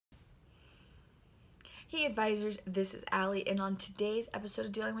Hey advisors, this is Allie, and on today's episode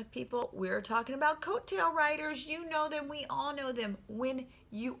of Dealing with People, we're talking about coattail riders. You know them, we all know them. When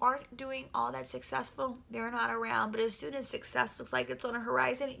you aren't doing all that successful, they're not around. But as soon as success looks like it's on a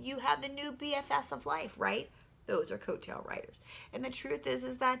horizon, you have the new BFS of life, right? Those are coattail riders. And the truth is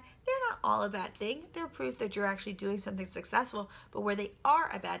that they're not all a bad thing. They're proof that you're actually doing something successful. But where they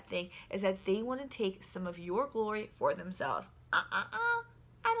are a bad thing is that they want to take some of your glory for themselves. I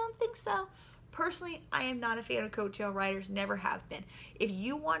don't think so. Personally, I am not a fan of coattail riders, never have been. If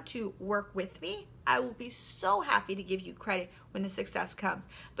you want to work with me, I will be so happy to give you credit when the success comes.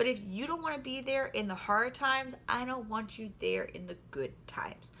 But if you don't want to be there in the hard times, I don't want you there in the good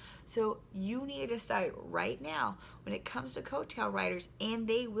times. So you need to decide right now when it comes to coattail riders, and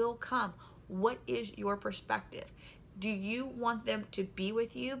they will come, what is your perspective? Do you want them to be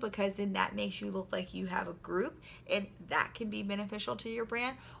with you because then that makes you look like you have a group and that can be beneficial to your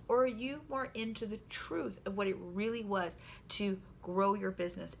brand? Or are you more into the truth of what it really was to grow your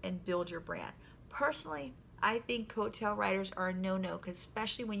business and build your brand? Personally, I think coattail riders are a no-no,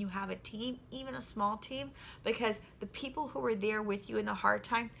 especially when you have a team, even a small team, because the people who are there with you in the hard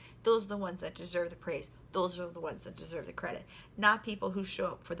times, those are the ones that deserve the praise. Those are the ones that deserve the credit, not people who show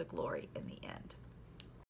up for the glory in the end.